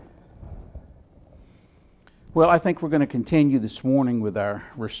Well, I think we're going to continue this morning with our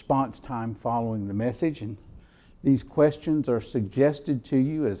response time following the message. And these questions are suggested to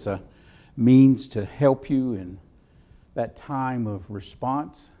you as a means to help you in that time of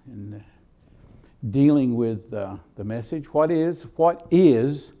response and dealing with the message. What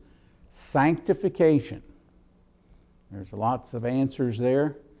is sanctification? There's lots of answers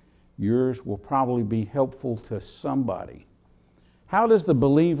there. Yours will probably be helpful to somebody. How does the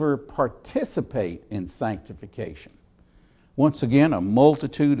believer participate in sanctification? Once again, a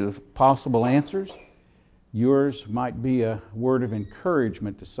multitude of possible answers. Yours might be a word of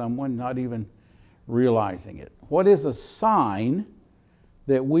encouragement to someone, not even realizing it. What is a sign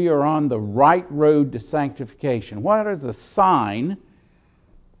that we are on the right road to sanctification? What is a sign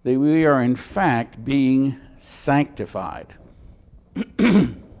that we are in fact being sanctified?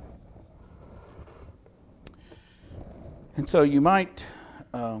 And so you might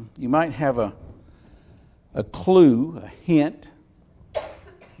have a clue, a hint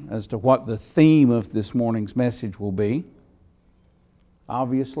as to what the theme of this morning's message will be.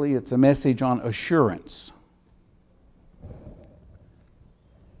 Obviously, it's a message on assurance.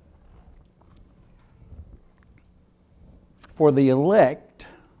 For the elect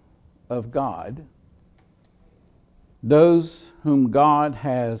of God, those whom God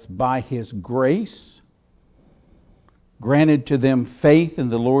has by His grace granted to them faith in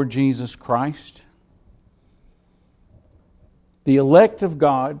the Lord Jesus Christ, the elect of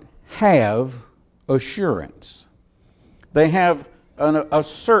God have assurance. They have a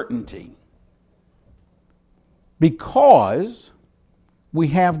certainty because we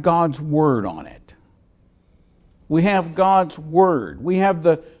have God's Word on it. We have God's Word. We have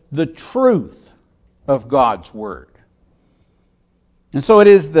the truth of God's Word. And so it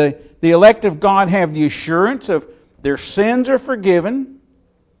is the elect of God have the assurance of their sins are forgiven.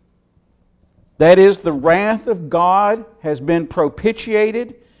 That is, the wrath of God has been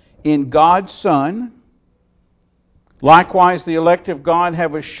propitiated in God's Son. Likewise, the elect of God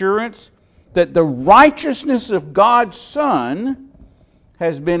have assurance that the righteousness of God's Son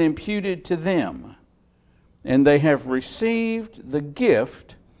has been imputed to them. And they have received the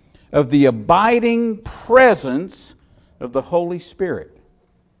gift of the abiding presence of the Holy Spirit.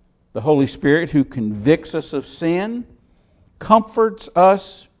 The Holy Spirit who convicts us of sin, comforts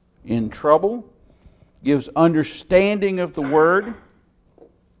us in trouble, gives understanding of the Word,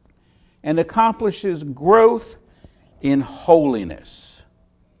 and accomplishes growth in holiness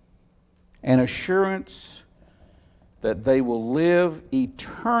and assurance that they will live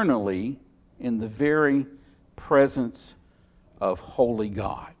eternally in the very presence of holy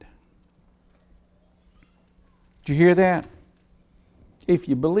God. Did you hear that? If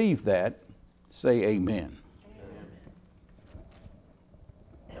you believe that, say amen.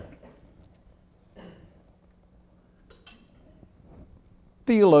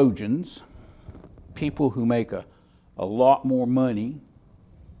 Theologians, people who make a lot more money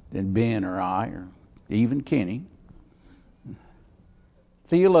than Ben or I or even Kenny,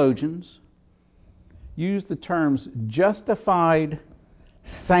 theologians use the terms justified,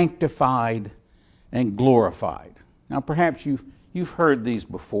 sanctified, and glorified. Now perhaps you've heard these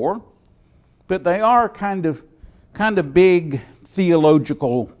before, but they are kind of big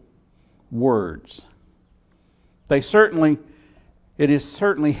theological words. It is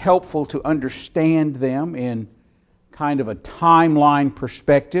certainly helpful to understand them in kind of a timeline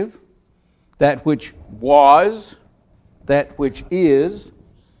perspective. That which was, that which is,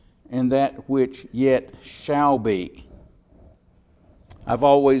 and that which yet shall be. I've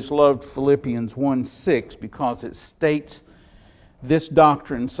always loved Philippians 1:6 because it states this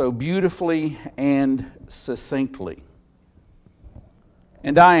doctrine so beautifully and succinctly.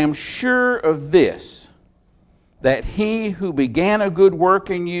 And I am sure of this, that He who began a good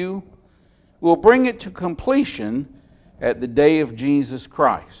work in you will bring it to completion at the day of Jesus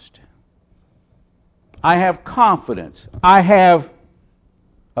Christ. I have confidence. I have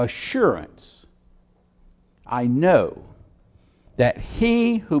assurance. I know that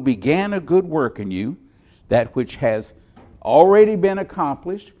He who began a good work in you, that which has already been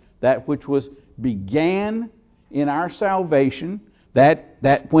accomplished, that which was began in our salvation, that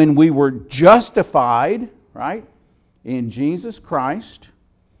when we were justified, right, in Jesus Christ,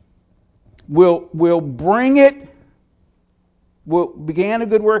 will bring it, began a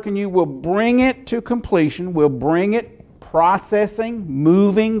good work in you, will bring it to completion, will bring it processing,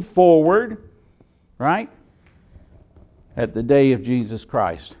 moving forward, right, at the day of Jesus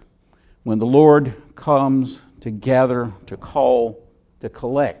Christ, when the Lord comes to gather, to call, to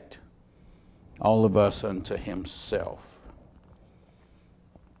collect all of us unto Himself.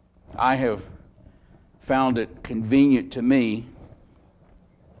 I have found it convenient to me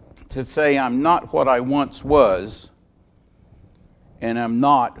to say I'm not what I once was, and I'm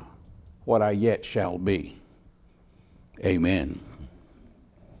not what I yet shall be. Amen.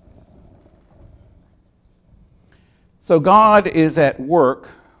 So God is at work.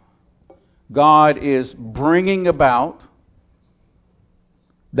 God is bringing about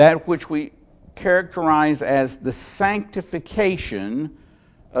that which we characterize as the sanctification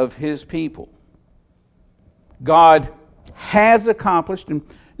of His people. God has accomplished, and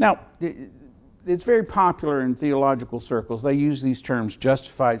now it's very popular in theological circles. They use these terms: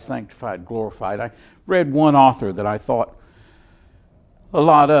 justified, sanctified, glorified. I read one author that I thought a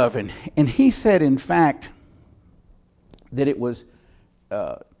lot of, and he said, in fact, that it was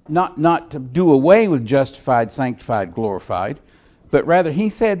not to do away with justified, sanctified, glorified, but rather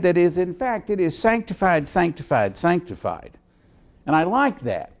he said that it is sanctified, sanctified, sanctified. And I like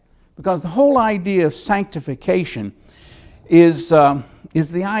that, because the whole idea of sanctification is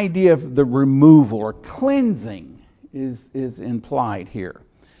the idea of the removal or cleansing is implied here.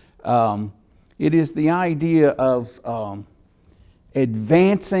 It is the idea of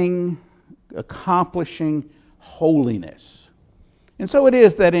advancing, accomplishing holiness. And so it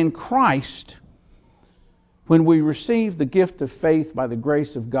is that in Christ, when we receive the gift of faith by the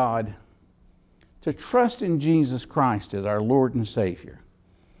grace of God, to trust in Jesus Christ as our Lord and Savior,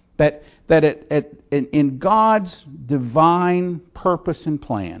 that in God's divine purpose and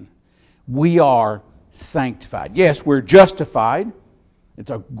plan, we are sanctified. Yes, we're justified.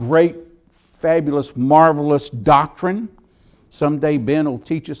 It's a great, fabulous, marvelous doctrine. Someday Ben will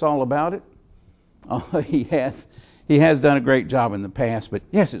teach us all about it. He has done a great job in the past. But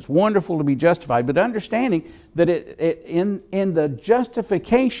yes, it's wonderful to be justified. But understanding that in the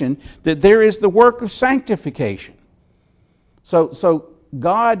justification, that there is the work of sanctification. So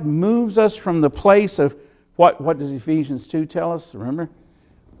God moves us from the place of, what does Ephesians 2 tell us? Remember?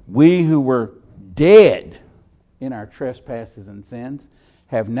 We who were dead in our trespasses and sins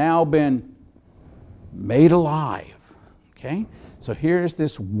have now been made alive. Okay? So here's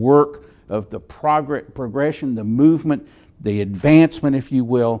this work of the progression, the movement, the advancement, if you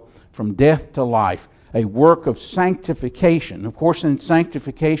will, from death to life. A work of sanctification. Of course,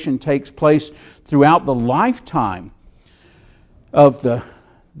 sanctification takes place throughout the lifetime of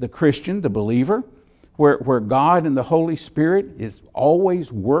the Christian, the believer, where God and the Holy Spirit is always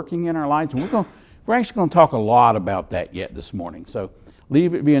working in our lives. And we're actually going to talk a lot about that yet this morning. So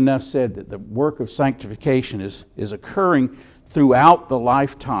leave it be enough said that the work of sanctification is occurring throughout the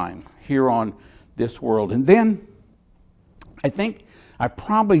lifetime here on this world. And then I think I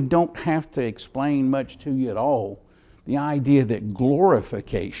probably don't have to explain much to you at all the idea that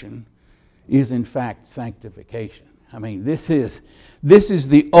glorification is in fact sanctification. I mean, this is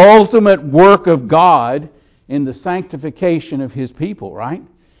the ultimate work of God in the sanctification of His people, right?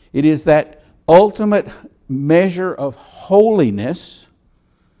 It is that ultimate measure of holiness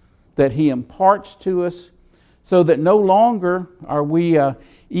that He imparts to us, so that no longer are we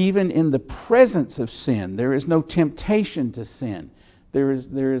even in the presence of sin. There is no temptation to sin. There is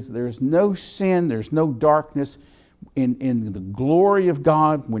no sin. There's no darkness. In the glory of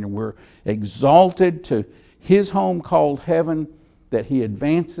God, when we're exalted to His home called heaven, that He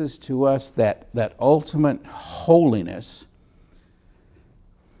advances to us that ultimate holiness.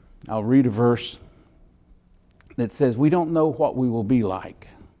 I'll read a verse that says, we don't know what we will be like,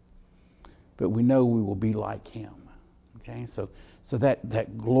 but we know we will be like Him. Okay, so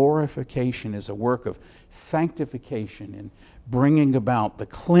that glorification is a work of sanctification and bringing about the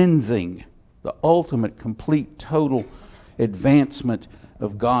cleansing, the ultimate, complete, total advancement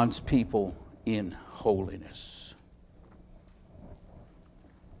of God's people in holiness.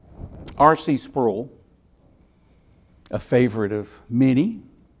 R.C. Sproul, a favorite of many,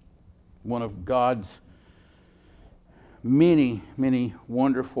 one of God's many, many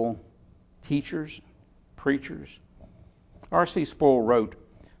wonderful teachers, preachers, R.C. Sproul wrote,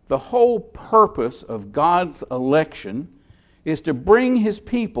 "The whole purpose of God's election is to bring His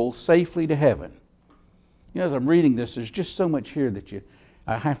people safely to heaven." You know, as I'm reading this, there's just so much here that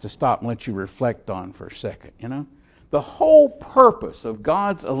I have to stop and let you reflect on for a second, you know. The whole purpose of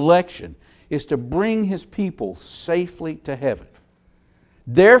God's election is to bring His people safely to heaven.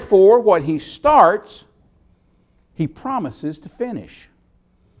 Therefore, what He starts, He promises to finish.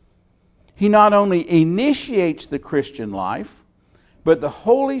 He not only initiates the Christian life, but the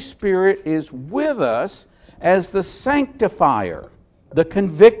Holy Spirit is with us as the sanctifier, the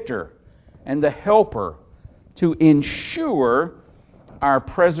convictor, and the helper to ensure our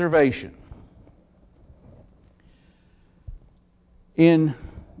preservation. In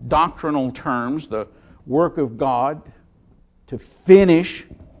doctrinal terms, the work of God to finish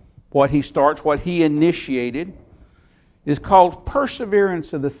what He starts, what He initiated, is called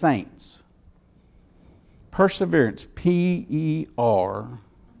perseverance of the saints. Perseverance, P-E-R.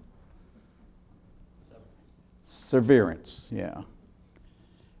 Severance, yeah.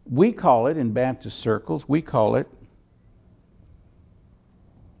 We call it, in Baptist circles, we call it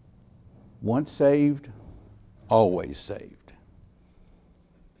once saved, always saved.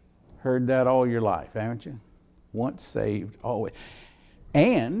 Heard that all your life, haven't you? Once saved, always.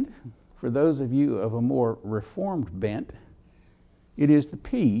 And for those of you of a more reformed bent, it is the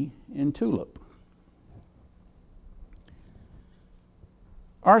P in tulip.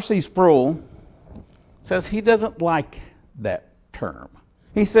 R.C. Sproul says he doesn't like that term.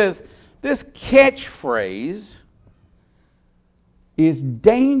 He says this catchphrase is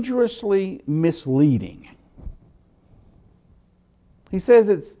dangerously misleading. He says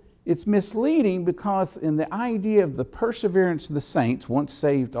it's misleading because in the idea of the perseverance of the saints, once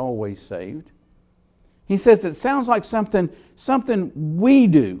saved, always saved, he says it sounds like something we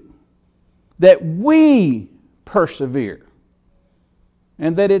do, that we persevere.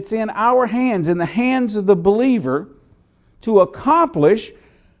 And that it's in our hands, in the hands of the believer, to accomplish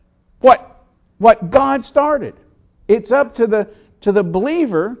what God started. It's up to the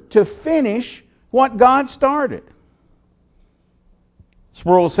believer to finish what God started.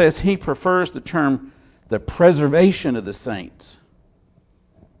 Sproul says he prefers the term the preservation of the saints.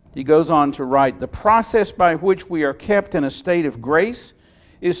 He goes on to write, the process by which we are kept in a state of grace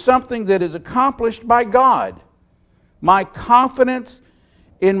is something that is accomplished by God. My confidence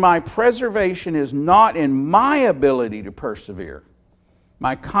in my preservation is not in my ability to persevere.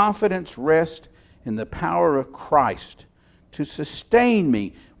 My confidence rests in the power of Christ to sustain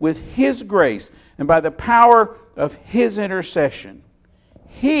me with His grace and by the power of His intercession.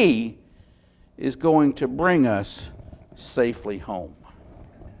 He is going to bring us safely home.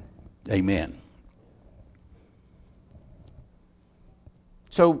 Amen.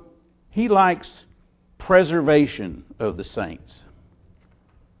 So, he likes preservation of the saints.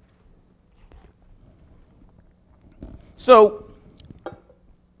 So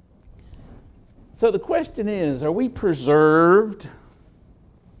the question is, are we preserved?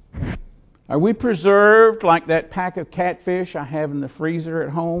 Are we preserved like that pack of catfish I have in the freezer at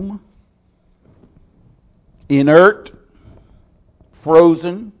home? Inert,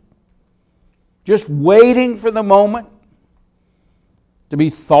 frozen, just waiting for the moment to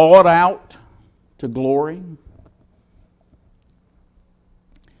be thawed out to glory?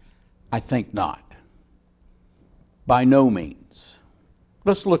 I think not. By no means.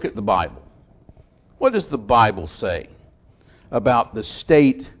 Let's look at the Bible. What does the Bible say about the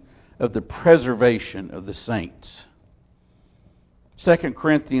state of the preservation of the saints? 2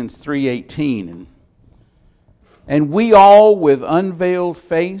 Corinthians 3:18, and we all with unveiled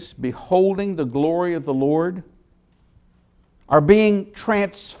face, beholding the glory of the Lord, are being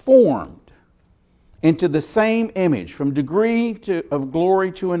transformed into the same image, from degree of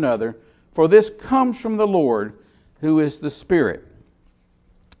glory to another, for this comes from the Lord, who is the Spirit.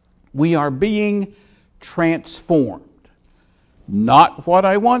 We are being transformed. Not what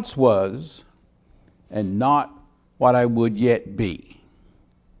I once was, and not what I would yet be.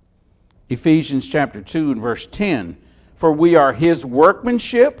 Ephesians chapter 2 and verse 10. For we are His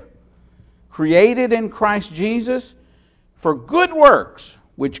workmanship, created in Christ Jesus, for good works,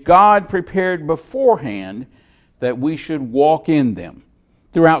 which God prepared beforehand that we should walk in them.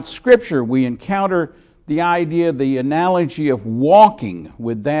 Throughout Scripture we encounter the idea, the analogy of walking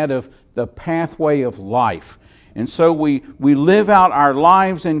with that of the pathway of life. And so we live out our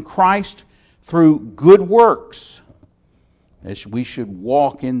lives in Christ through good works, as we should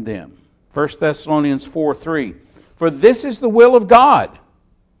walk in them. 1 Thessalonians 4:3. For this is the will of God,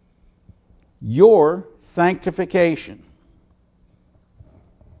 your sanctification.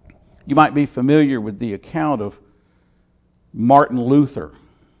 You might be familiar with the account of Martin Luther,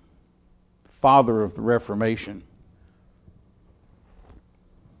 father of the Reformation.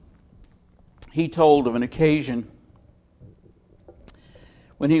 He told of an occasion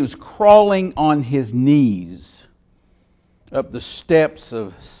when he was crawling on his knees up the steps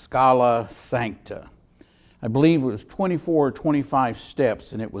of Scala Sancta. I believe it was 24 or 25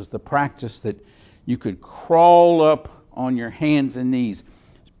 steps, and it was the practice that you could crawl up on your hands and knees,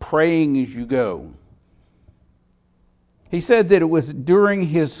 praying as you go. He said that it was during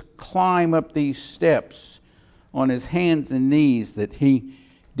his climb up these steps on his hands and knees that he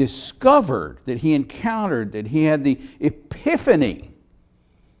discovered, that he encountered, that he had the epiphany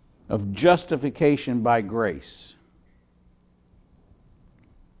of justification by grace.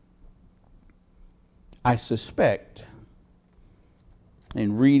 I suspect,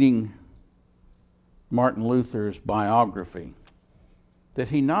 in reading Martin Luther's biography, that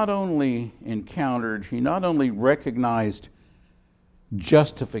he not only recognized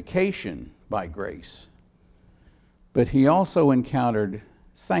justification by grace, but he also encountered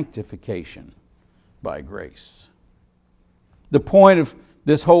sanctification by grace. The point of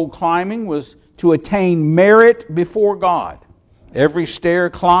this whole climbing was to attain merit before God. Every stair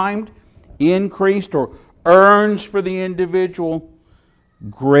climbed increased or earns for the individual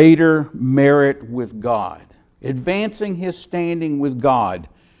greater merit with God, advancing his standing with God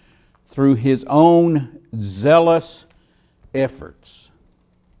through his own zealous efforts.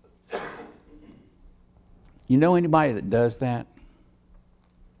 You know anybody that does that?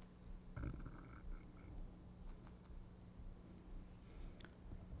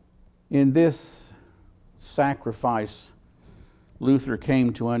 In this sacrifice, Luther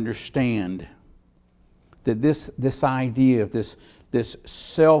came to understand that this idea of this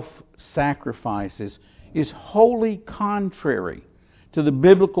self-sacrifice is wholly contrary to the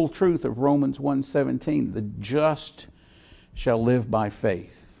biblical truth of Romans 1:17. The just shall live by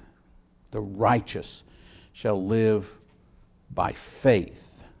faith. The righteous shall live by faith.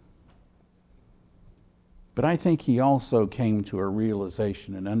 But I think he also came to a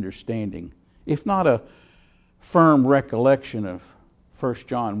realization and understanding, if not a firm recollection of 1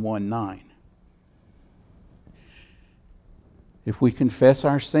 John 1:9. If we confess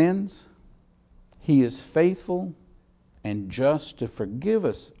our sins, he is faithful and just to forgive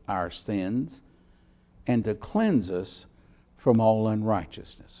us our sins and to cleanse us from all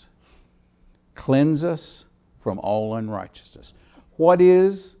unrighteousness. Cleanse us from all unrighteousness. What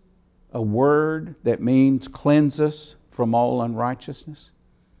is a word that means cleanse us from all unrighteousness?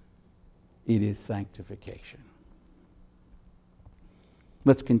 It is sanctification.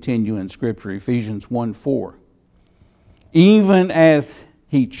 Let's continue in Scripture, Ephesians 1:4. Even as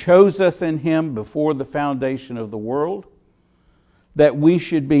he chose us in him before the foundation of the world, that we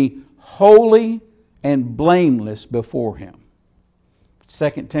should be holy and blameless before him.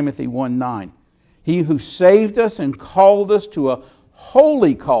 2 Timothy 1:9. He who saved us and called us to a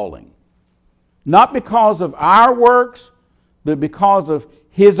holy calling, not because of our works, but because of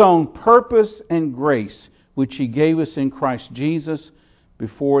his own purpose and grace, which he gave us in Christ Jesus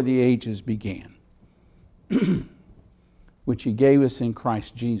before the ages began. Which he gave us in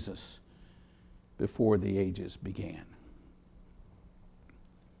Christ Jesus before the ages began.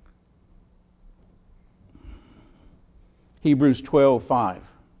 Hebrews 12:5.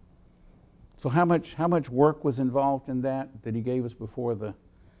 So how much work was involved in that he gave us before the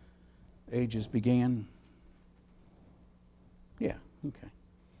ages began? Yeah, okay.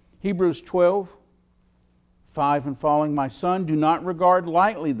 Hebrews 12:5 and following. My son, do not regard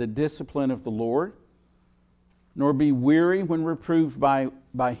lightly the discipline of the Lord, nor be weary when reproved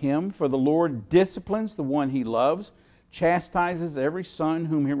by him. For the Lord disciplines the one he loves, chastises every son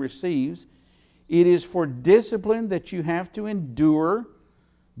whom he receives. It is for discipline that you have to endure.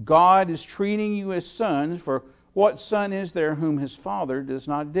 God is treating you as sons, for what son is there whom his father does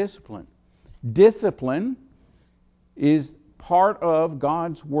not discipline? Discipline is part of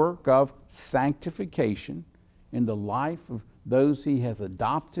God's work of sanctification in the life of those he has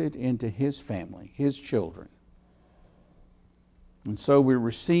adopted into his family, his children. And so we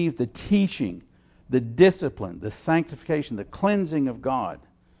receive the teaching, the discipline, the sanctification, the cleansing of God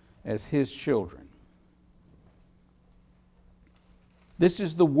as his children. This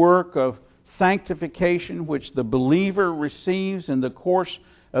is the work of sanctification which the believer receives in the course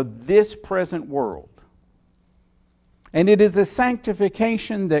of this present world. And it is a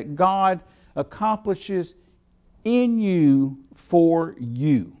sanctification that God accomplishes in you for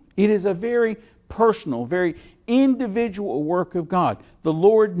you. It is a very personal, very individual work of God. The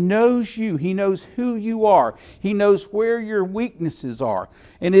Lord knows you. He knows who you are. He knows where your weaknesses are.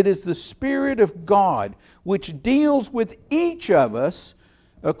 And it is the Spirit of God which deals with each of us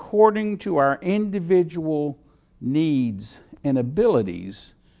according to our individual needs and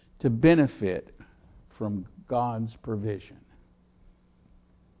abilities to benefit from God's provision.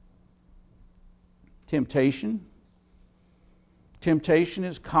 Temptation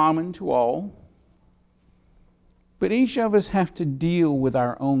is common to all. But each of us have to deal with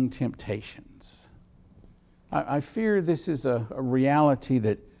our own temptations. I fear this is a reality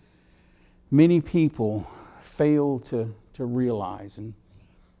that many people fail to realize.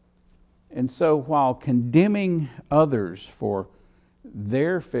 And so while condemning others for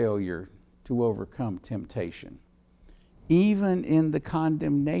their failure to overcome temptation, even in the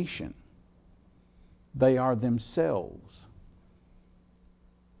condemnation, they are themselves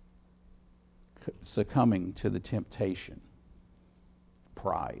succumbing to the temptation,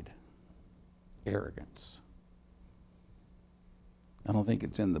 pride, arrogance. I don't think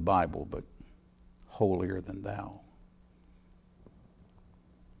it's in the Bible, but holier than thou.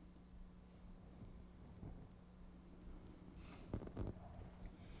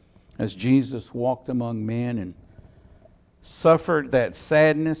 As Jesus walked among men and suffered that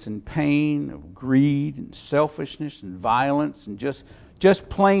sadness and pain of greed and selfishness and violence and just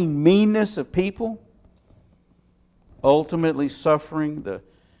plain meanness of people, ultimately suffering the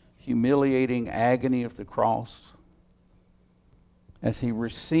humiliating agony of the cross, as he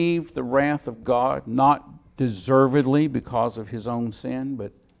received the wrath of God, not deservedly because of his own sin,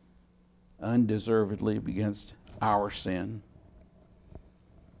 but undeservedly against our sin.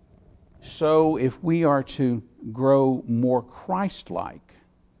 So if we are to grow more Christ-like,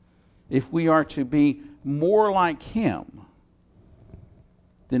 if we are to be more like Him,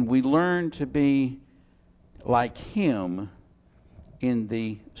 then we learn to be like Him in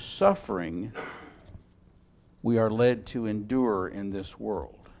the suffering we are led to endure in this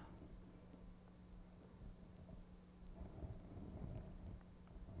world.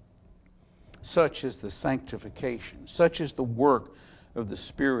 Such is the sanctification, such is the work of the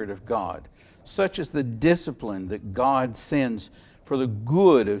Spirit of God, such is the discipline that God sends for the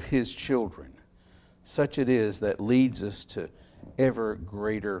good of His children. Such it is that leads us to ever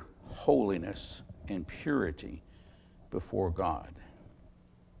greater holiness and purity before God.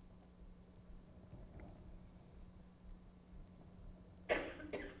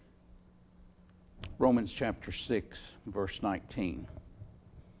 Romans chapter 6, verse 19.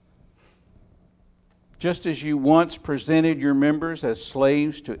 Just as you once presented your members as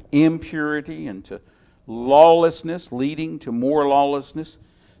slaves to impurity and to lawlessness, leading to more lawlessness,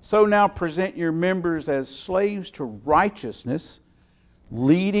 so now present your members as slaves to righteousness,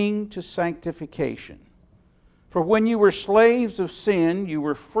 leading to sanctification. For when you were slaves of sin, you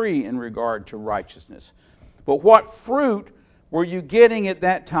were free in regard to righteousness. But what fruit were you getting at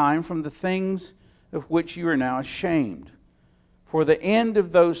that time from the things of which you are now ashamed? For the end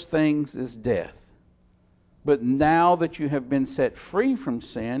of those things is death. But now that you have been set free from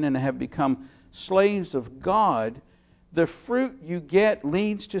sin and have become slaves of God, the fruit you get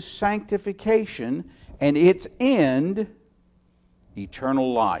leads to sanctification, and its end,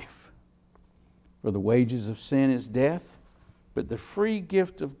 eternal life. For the wages of sin is death, but the free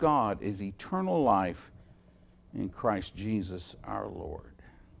gift of God is eternal life in Christ Jesus our Lord.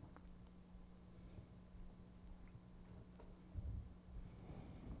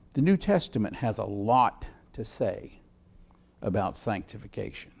 The New Testament has a lot to say about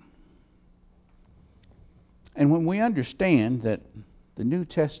sanctification. And when we understand that the New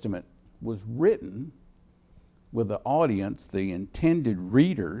Testament was written with the audience, the intended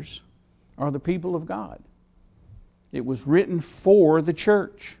readers, are the people of God. It was written for the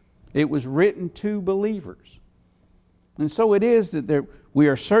church. It was written to believers. And so it is that we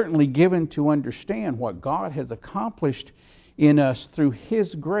are certainly given to understand what God has accomplished in us through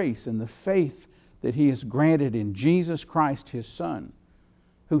His grace and the faith that He has granted in Jesus Christ, His Son,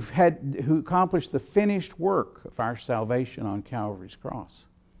 who accomplished the finished work of our salvation on Calvary's cross.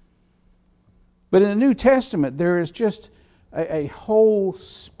 But in the New Testament, there is just a whole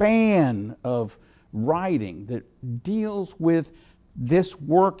span of writing that deals with this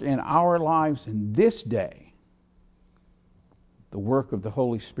work in our lives in this day. The work of the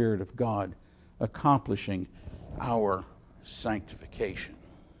Holy Spirit of God accomplishing our sanctification.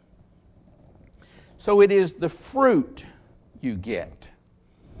 So it is the fruit you get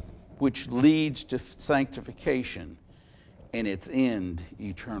which leads to sanctification and its end,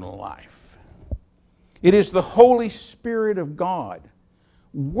 eternal life. It is the Holy Spirit of God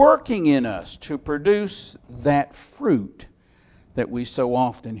working in us to produce that fruit that we so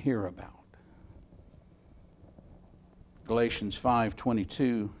often hear about. Galatians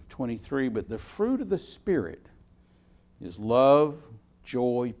 5:22-23, but the fruit of the Spirit is love,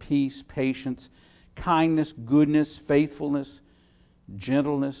 joy, peace, patience, kindness, goodness, faithfulness,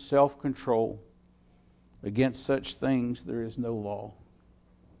 gentleness, self-control. Against such things there is no law.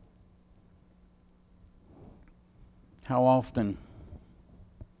 How often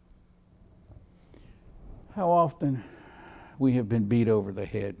we have been beat over the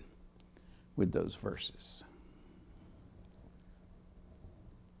head with those verses.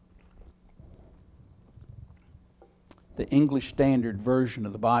 The English Standard Version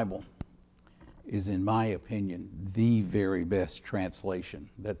of the Bible is, in my opinion, the very best translation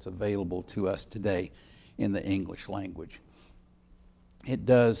that's available to us today in the English language. It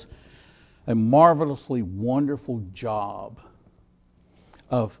does a marvelously wonderful job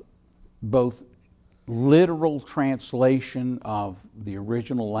of both literal translation of the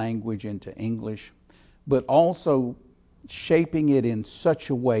original language into English, but also shaping it in such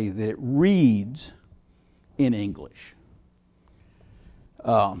a way that it reads in English.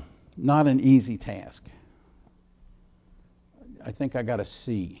 Not an easy task. I think I got a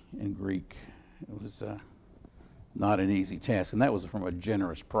C in Greek. It was not an easy task, and that was from a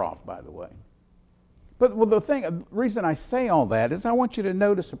generous prof, by the way. But the reason I say all that is I want you to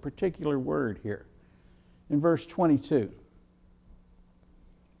notice a particular word here in verse 22.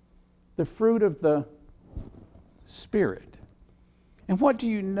 The fruit of the Spirit. And what do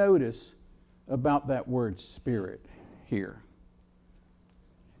you notice about that word Spirit here?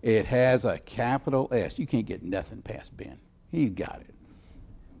 It has a capital S. You can't get nothing past Ben. He's got it.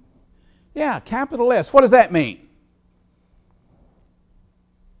 Yeah, capital S. What does that mean?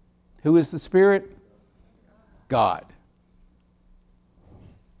 Who is the Spirit? God.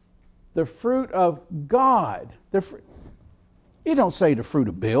 The fruit of God. It don't say the fruit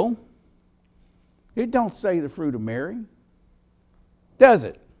of Bill. It don't say the fruit of Mary. Does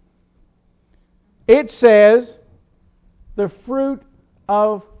it? It says the fruit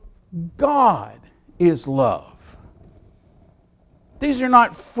of God is love. These are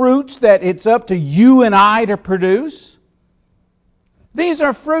not fruits that it's up to you and I to produce. These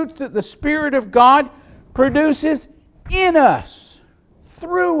are fruits that the Spirit of God produces in us,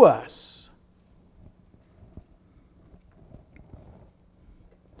 through us.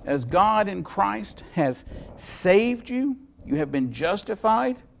 As God in Christ has saved you, you have been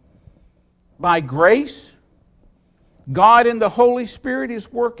justified by grace. God in the Holy Spirit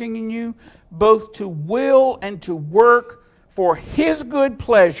is working in you both to will and to work for His good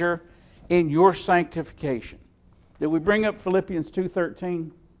pleasure in your sanctification. Did we bring up Philippians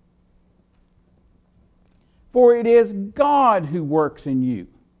 2:13? For it is God who works in you.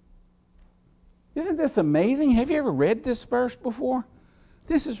 Isn't this amazing? Have you ever read this verse before?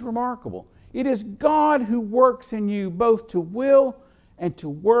 This is remarkable. It is God who works in you both to will and to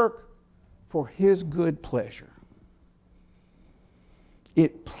work for His good pleasure.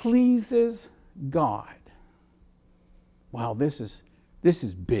 It pleases God. Wow, this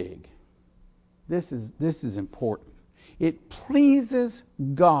is big. This is important. It pleases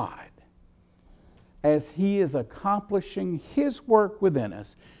God as He is accomplishing His work within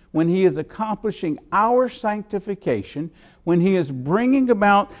us, when He is accomplishing our sanctification, when He is bringing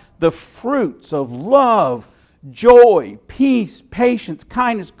about the fruits of love, joy, peace, patience,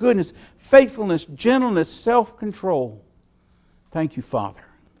 kindness, goodness, faithfulness, gentleness, self-control. Thank you, Father.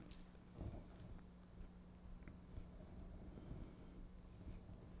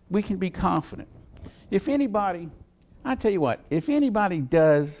 We can be confident. If anybody, I tell you what, if anybody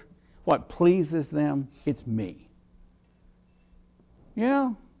does what pleases them, it's me. You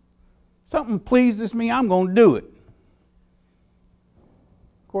know, something pleases me, I'm going to do it.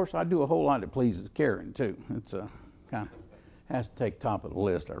 Of course, I do a whole lot that pleases Karen too. It's kind of has to take top of the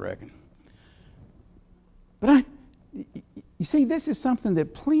list, I reckon. But you see, this is something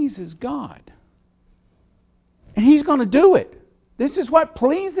that pleases God, and He's going to do it. This is what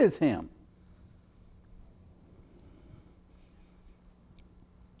pleases Him.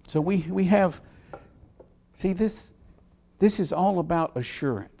 So we have, see, this is all about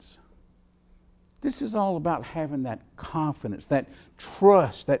assurance. This is all about having that confidence, that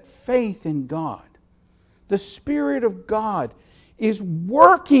trust, that faith in God. The Spirit of God is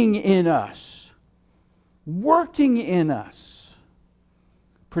working in us,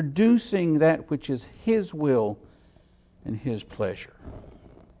 producing that which is His will and His pleasure.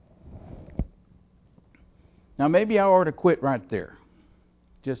 Now maybe I ought to quit right there.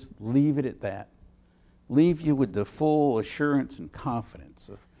 Just leave it at that. Leave you with the full assurance and confidence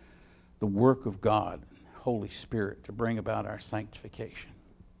of the work of God, Holy Spirit, to bring about our sanctification.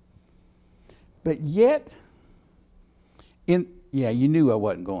 But yet, you knew I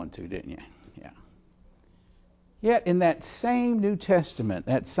wasn't going to, didn't you? Yeah. Yet in that same New Testament,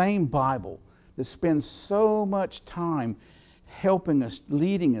 that same Bible that spends so much time helping us,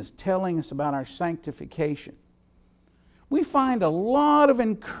 leading us, telling us about our sanctification, we find a lot of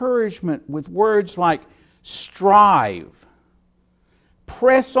encouragement with words like strive,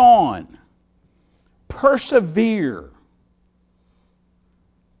 press on, persevere,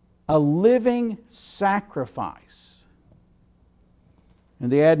 a living sacrifice.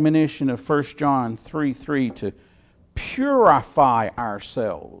 And the admonition of 1 John 3:3 to purify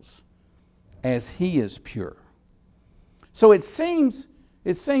ourselves as He is pure. So it seems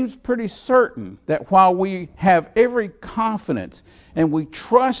it seems pretty certain that while we have every confidence and we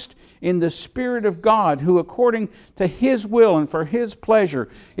trust in the Spirit of God, who according to His will and for His pleasure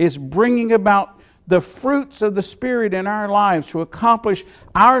is bringing about the fruits of the Spirit in our lives to accomplish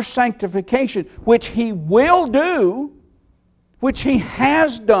our sanctification, which He will do, which He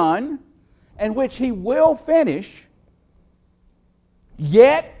has done, and which He will finish,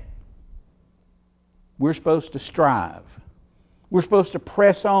 yet we're supposed to strive. We're supposed to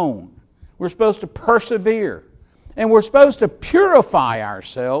press on. We're supposed to persevere. And we're supposed to purify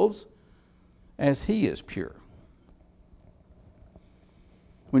ourselves as He is pure.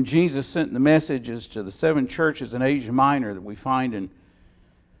 When Jesus sent the messages to the 7 churches in Asia Minor that we find in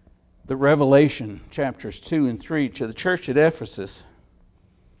the Revelation chapters 2 and 3 to the church at Ephesus,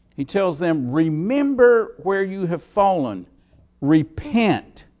 He tells them, remember where you have fallen.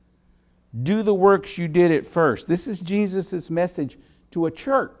 Repent. Do the works you did at first. This is Jesus' message to a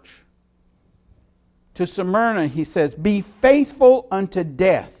church. To Smyrna, He says, be faithful unto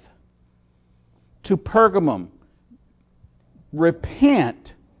death. To Pergamum,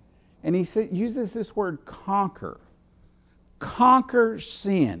 repent. And He uses this word conquer. Conquer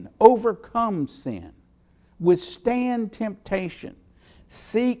sin. Overcome sin. Withstand temptation.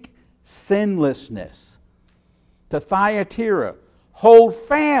 Seek sinlessness. To Thyatira, hold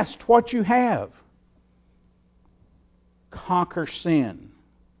fast what you have. Conquer sin.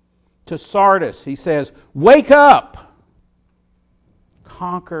 To Sardis, He says, wake up.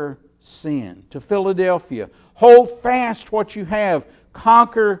 Conquer sin. To Philadelphia, hold fast what you have.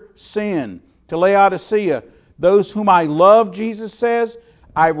 Conquer sin. To Laodicea, those whom I love, Jesus says,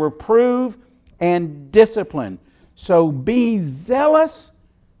 I reprove and discipline. So be zealous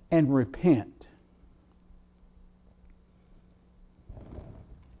and repent.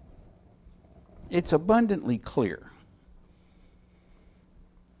 It's abundantly clear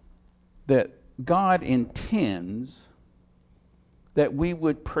that God intends that we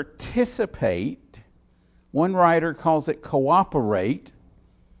would participate. One writer calls it cooperate.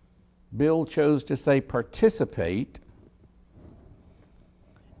 Bill chose to say participate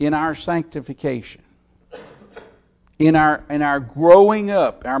in our sanctification, in our growing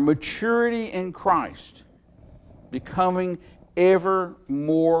up, our maturity in Christ, becoming ever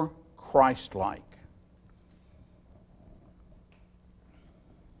more Christ-like.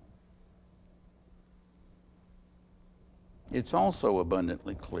 It's also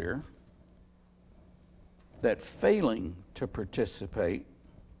abundantly clear that failing to participate,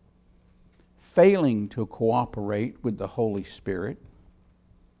 failing to cooperate with the Holy Spirit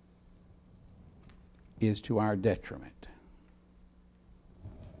is to our detriment.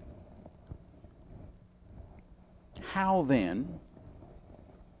 How then?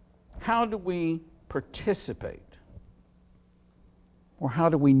 How do we participate? Or how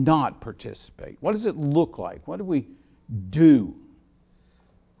do we not participate? What does it look like? What do we do?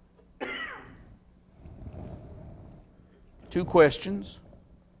 2 questions.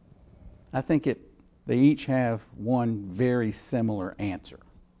 I think they each have one very similar answer.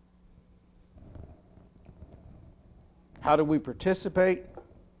 How do we participate?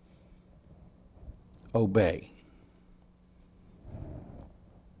 Obey.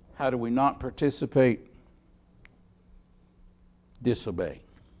 How do we not participate? Disobey.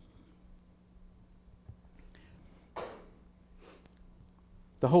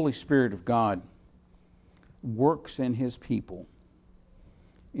 The Holy Spirit of God works in His people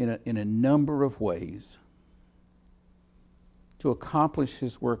in a number of ways to accomplish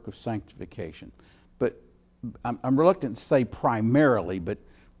His work of sanctification. But I'm reluctant to say primarily, but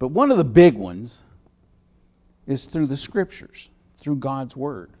one of the big ones is through the Scriptures, through God's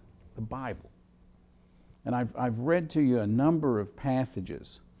Word, the Bible. And I've read to you a number of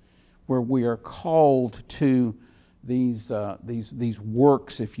passages where we are called to these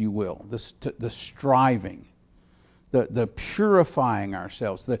works, if you will, the striving, the purifying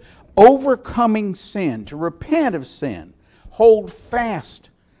ourselves, the overcoming sin, to repent of sin, hold fast,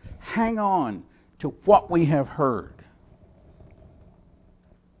 hang on to what we have heard.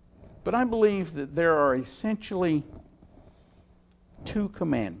 But I believe that there are essentially 2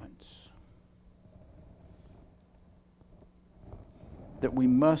 commandments that we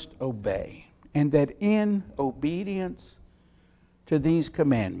must obey, and that in obedience to these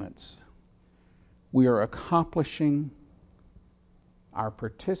commandments, we are accomplishing our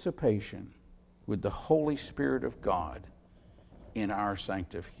participation with the Holy Spirit of God in our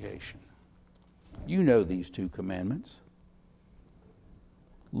sanctification. You know these 2 commandments.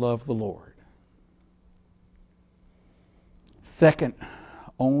 Love the Lord. Second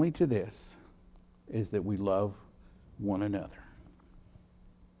only to this is that we love one another.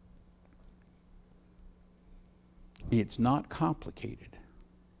 It's not complicated.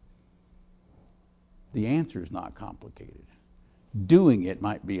 The answer is not complicated. Doing it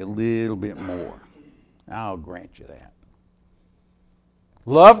might be a little bit more. I'll grant you that.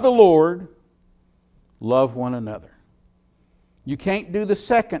 Love the Lord, love one another. You can't do the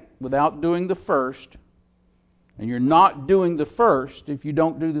second without doing the first, and you're not doing the first if you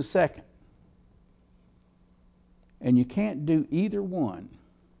don't do the second. And you can't do either one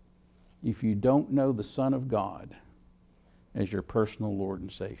if you don't know the Son of God as your personal Lord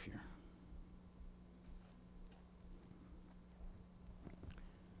and Savior.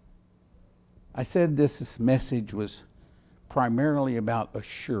 I said this message was primarily about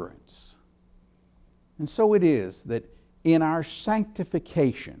assurance. And so it is that in our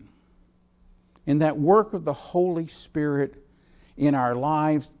sanctification, in that work of the Holy Spirit in our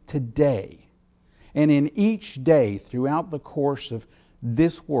lives today, and in each day throughout the course of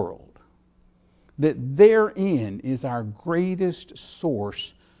this world, that therein is our greatest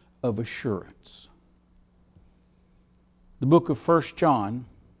source of assurance. The book of 1 John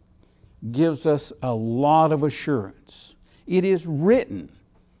gives us a lot of assurance. It is written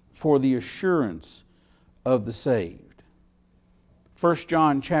for the assurance of the saved. 1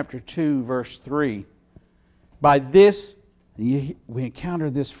 John chapter 2, verse 3. By this, we encounter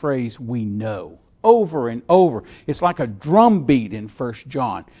this phrase, we know, over and over. It's like a drumbeat in 1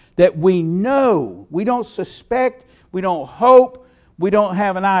 John. That we know. We don't suspect. We don't hope. We don't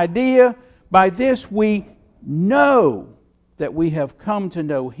have an idea. By this we know that we have come to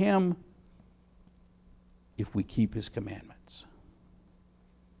know Him if we keep His commandments.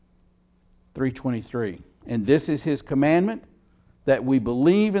 3:23. And this is His commandment, that we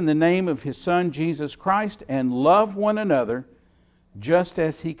believe in the name of His Son Jesus Christ and love one another just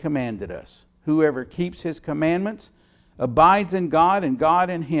as He commanded us. Whoever keeps His commandments abides in God and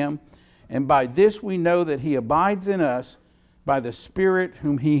God in him. And by this we know that He abides in us by the Spirit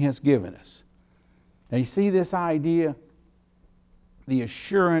whom He has given us. Now you see this idea? The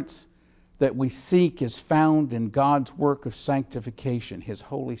assurance that we seek is found in God's work of sanctification. His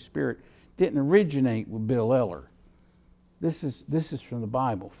Holy Spirit didn't originate with Bill Eller. This is from the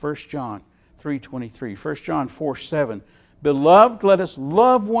Bible. 1 John 3:23. 1 John 4:7. Beloved, let us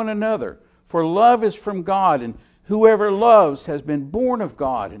love one another, for love is from God, and whoever loves has been born of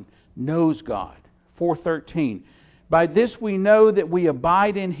God and knows God. 4:13. By this we know that we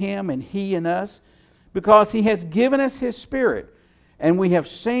abide in Him and He in us, because He has given us His Spirit. And we have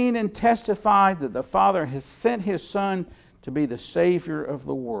seen and testified that the Father has sent His Son to be the Savior of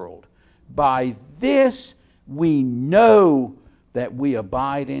the world. By this we know that we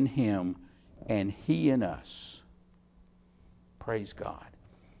abide in Him and He in us. Praise God.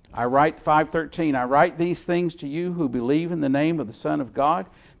 I write 5:13. I write these things to you who believe in the name of the Son of God,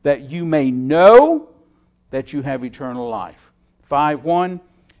 that you may know that you have eternal life. 5:1.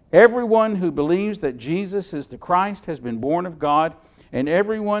 Everyone who believes that Jesus is the Christ has been born of God, and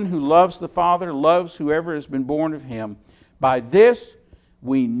everyone who loves the Father loves whoever has been born of Him. By this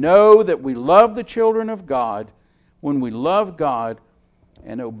we know that we love the children of God, when we love God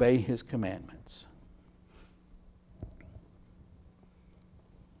and obey His commandments.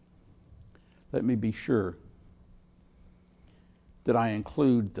 Let me be sure that I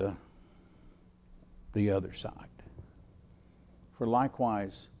include the other side. For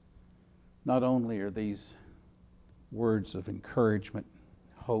likewise, not only are these words of encouragement,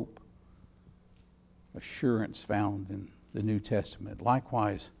 hope, assurance found in the New Testament.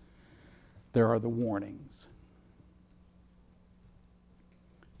 Likewise, there are the warnings.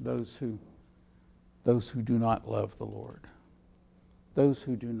 Those who do not love the Lord. Those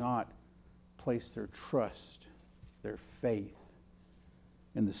who do not place their trust, their faith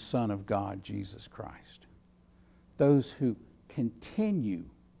in the Son of God, Jesus Christ. Those who continue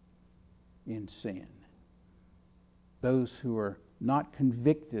in sin. Those who are not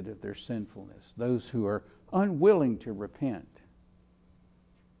convicted of their sinfulness. Those who are unwilling to repent.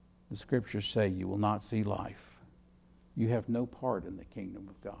 The Scriptures say you will not see life. You have no part in the kingdom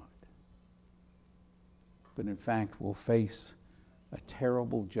of God. But in fact will face a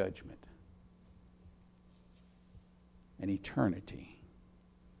terrible judgment. An eternity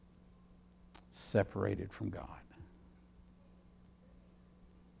separated from God.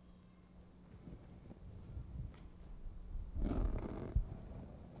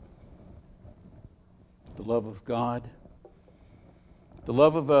 The love of God, the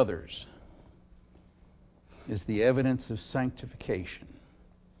love of others, is the evidence of sanctification,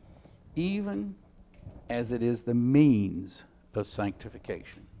 even as it is the means of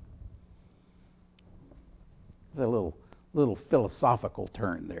sanctification. There's a little philosophical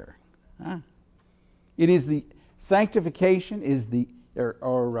turn there. Huh? It is the Sanctification is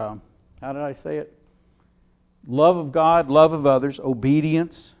how did I say it? Love of God, love of others,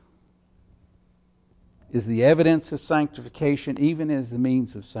 obedience is the evidence of sanctification, even as the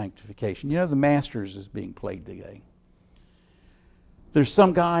means of sanctification. You know, the Masters is being played today. There's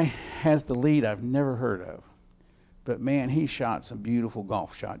some guy has the lead I've never heard of, but man, he shot some beautiful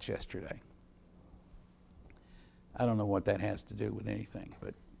golf shots yesterday. I don't know what that has to do with anything,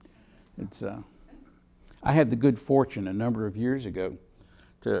 but it's. I had the good fortune a number of years ago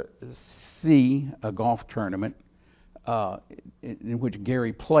to see a golf tournament in which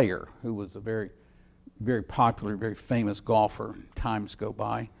Gary Player, who was a very, very popular, very famous golfer, times go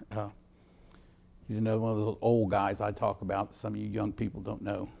by. He's another one of those old guys I talk about that some of you young people don't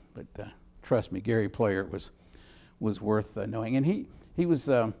know, but trust me, Gary Player was worth knowing. And he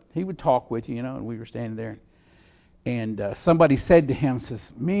would talk with you, and we were standing there, and somebody said to him, says,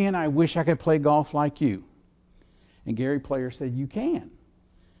 "Man, I wish I could play golf like you." And Gary Player said, "You can."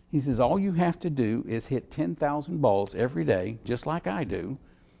 He says, "All you have to do is hit 10,000 balls every day, just like I do,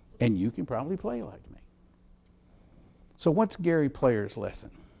 and you can probably play like me." So what's Gary Player's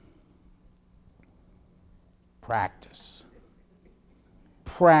lesson? Practice.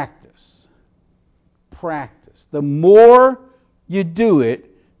 Practice. Practice. The more you do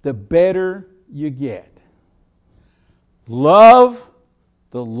it, the better you get. Love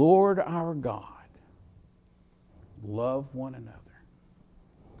the Lord our God. Love one another.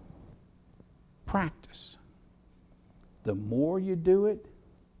 Practice. The more you do it,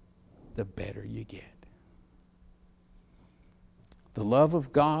 the better you get. The love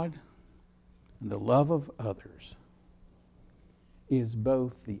of God and the love of others is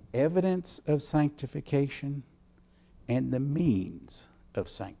both the evidence of sanctification and the means of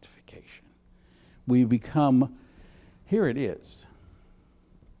sanctification. We become, here it is,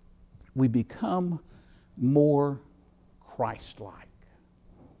 we become more Christ-like.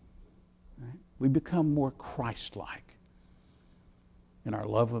 Right? We become more Christ-like in our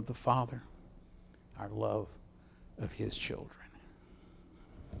love of the Father, our love of His children.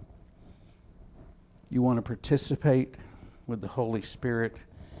 You want to participate with the Holy Spirit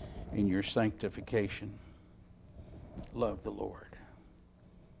in your sanctification? Love the Lord.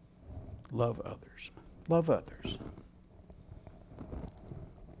 Love others. Love others.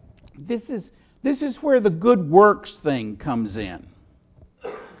 This is where the good works thing comes in.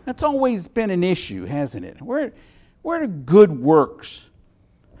 That's always been an issue, hasn't it? Where do good works,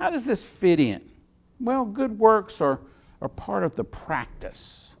 how does this fit in? Well, good works are part of the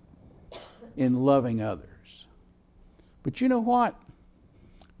practice in loving others. But you know what?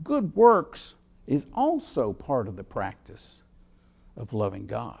 Good works is also part of the practice of loving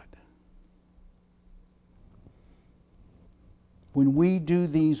God. When we do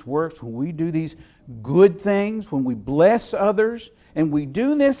these works, when we do these good things, when we bless others, and we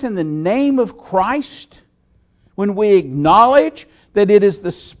do this in the name of Christ, when we acknowledge that it is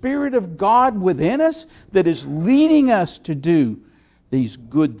the Spirit of God within us that is leading us to do these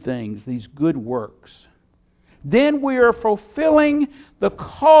good things, these good works, then we are fulfilling the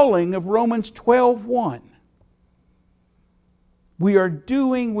calling of Romans 12:1. We are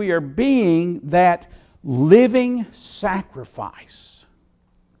being that living sacrifice.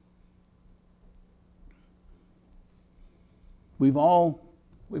 We've all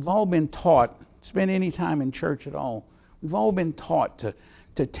been taught, spend any time in church at all, we've all been taught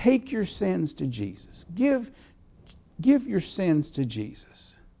to take your sins to Jesus. Give your sins to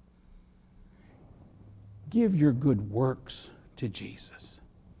Jesus. Give your good works to Jesus.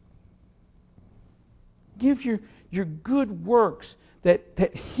 Give your good works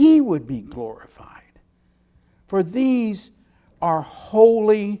that He would be glorified. For these are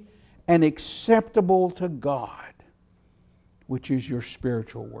holy and acceptable to God, which is your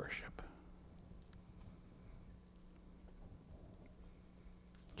spiritual worship.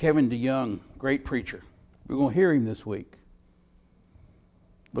 Kevin DeYoung, great preacher. We're going to hear him this week.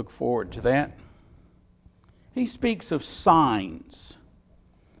 Look forward to that. He speaks of signs.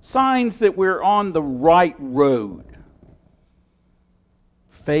 Signs that we're on the right road.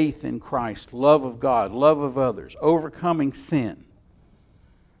 Faith in Christ, love of God, love of others, overcoming sin,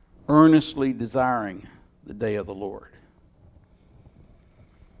 earnestly desiring the day of the Lord.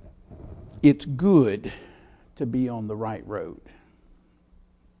 It's good to be on the right road.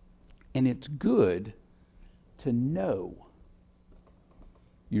 And it's good to know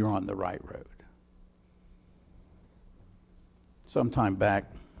you're on the right road. Sometime back,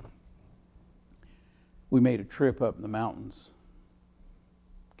 we made a trip up in the mountains.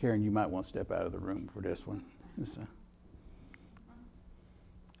 Karen, you might want to step out of the room for this one.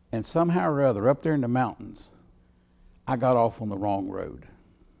 And somehow or other, up there in the mountains, I got off on the wrong road.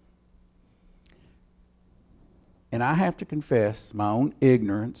 And I have to confess my own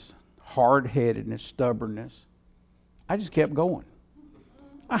ignorance, hard-headedness, stubbornness. I just kept going.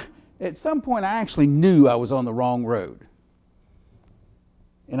 At some point, I actually knew I was on the wrong road.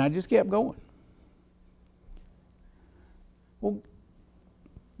 And I just kept going. Well,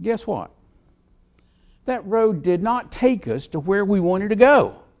 guess what? That road did not take us to where we wanted to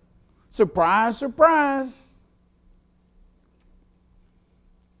go. Surprise, surprise.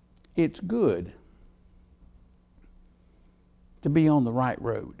 It's good to be on the right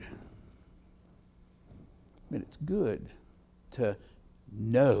road. But it's good to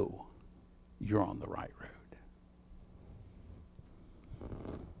know you're on the right road.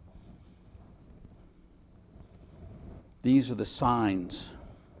 These are the signs.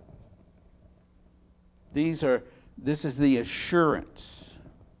 This is the assurance,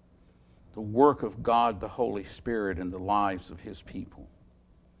 the work of God, the Holy Spirit, in the lives of His people.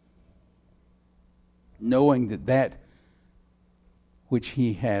 Knowing that which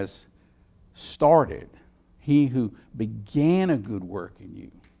He has started, He who began a good work in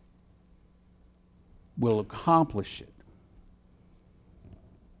you, will accomplish it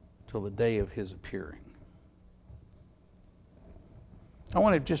till the day of His appearing. I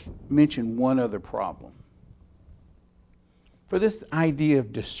want to just mention one other problem. For this idea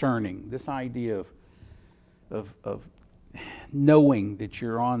of discerning, this idea of knowing that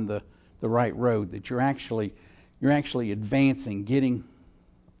you're on the right road, that you're actually advancing, getting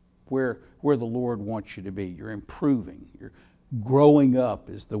where the Lord wants you to be. You're improving. You're growing up,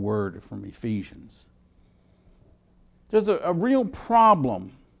 is the word from Ephesians. There's a real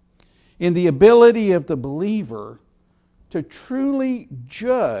problem in the ability of the believer to truly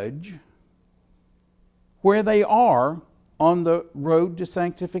judge where they are on the road to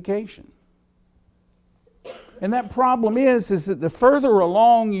sanctification. And that problem is that the further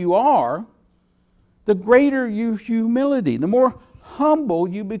along you are, the greater your humility, the more humble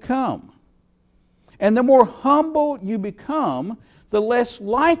you become. And the more humble you become, the less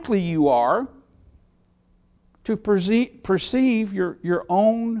likely you are to perceive your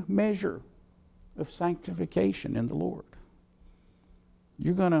own measure of sanctification in the Lord.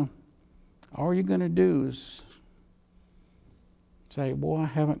 All you're gonna do is say, "Boy, I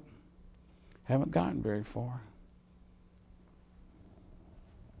haven't gotten very far."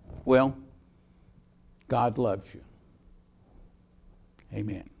 Well, God loves you.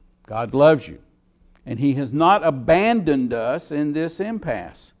 Amen. God loves you. And He has not abandoned us in this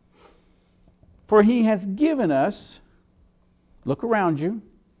impasse. For He has given us, look around you,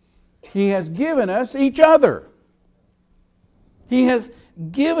 He has given us each other. He has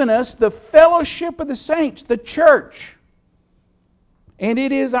given us the fellowship of the saints, the church. And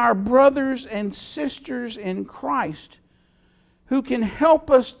it is our brothers and sisters in Christ who can help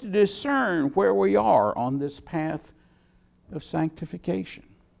us to discern where we are on this path of sanctification.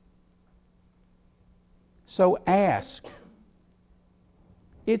 So ask.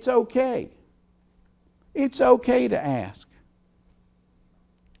 It's okay. It's okay to ask.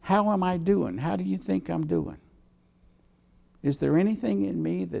 How am I doing? How do you think I'm doing? Is there anything in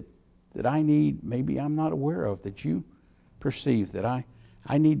me that I need, maybe I'm not aware of, that you perceive that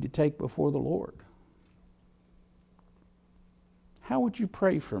I need to take before the Lord? How would you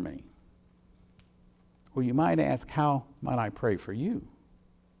pray for me? Or you might ask, how might I pray for you?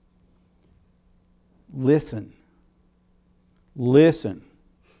 Listen. Listen.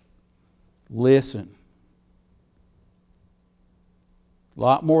 Listen. A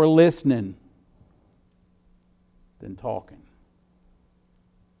lot more listening than talking.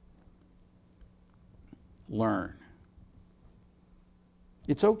 Learn.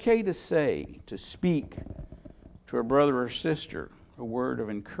 It's okay to say, to speak to a brother or sister a word of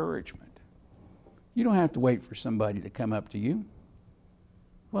encouragement. You don't have to wait for somebody to come up to you.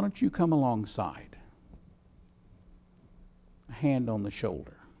 Why don't you come alongside? A hand on the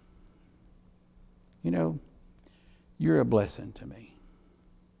shoulder. You know, you're a blessing to me.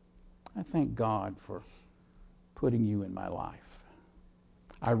 I thank God for putting you in my life.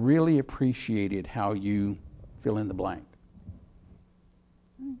 I really appreciated how you fill in the blank.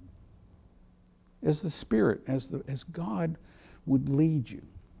 As the Spirit, as God would lead you.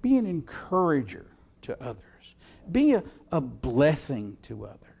 Be an encourager to others. Be a blessing to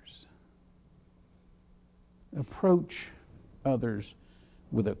others. Approach others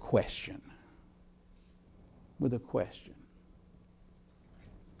with a question. With a question.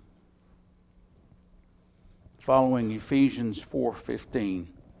 Following Ephesians 4:15,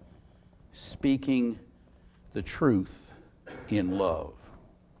 speaking the truth in love.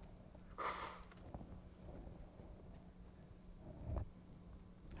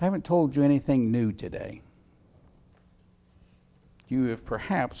 I haven't told you anything new today. You have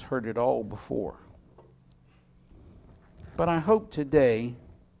perhaps heard it all before. But I hope today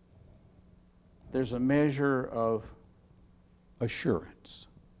there's a measure of assurance.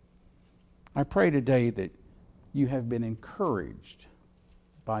 I pray today that you have been encouraged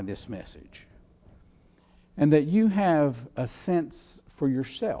by this message, and that you have a sense for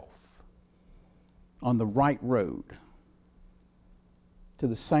yourself on the right road to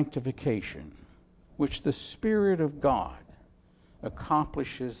the sanctification which the Spirit of God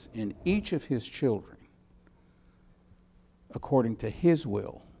accomplishes in each of His children according to His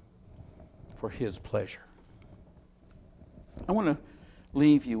will for His pleasure. I want to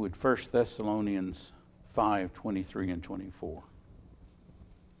leave you with 1 Thessalonians 5:23 and 24.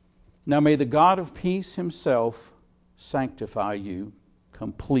 Now may the God of peace Himself sanctify you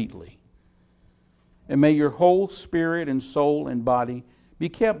completely, and may your whole spirit and soul and body be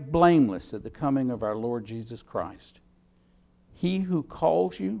kept blameless at the coming of our Lord Jesus Christ. He who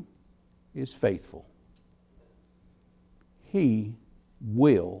calls you is faithful. He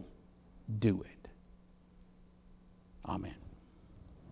will do it. Amen.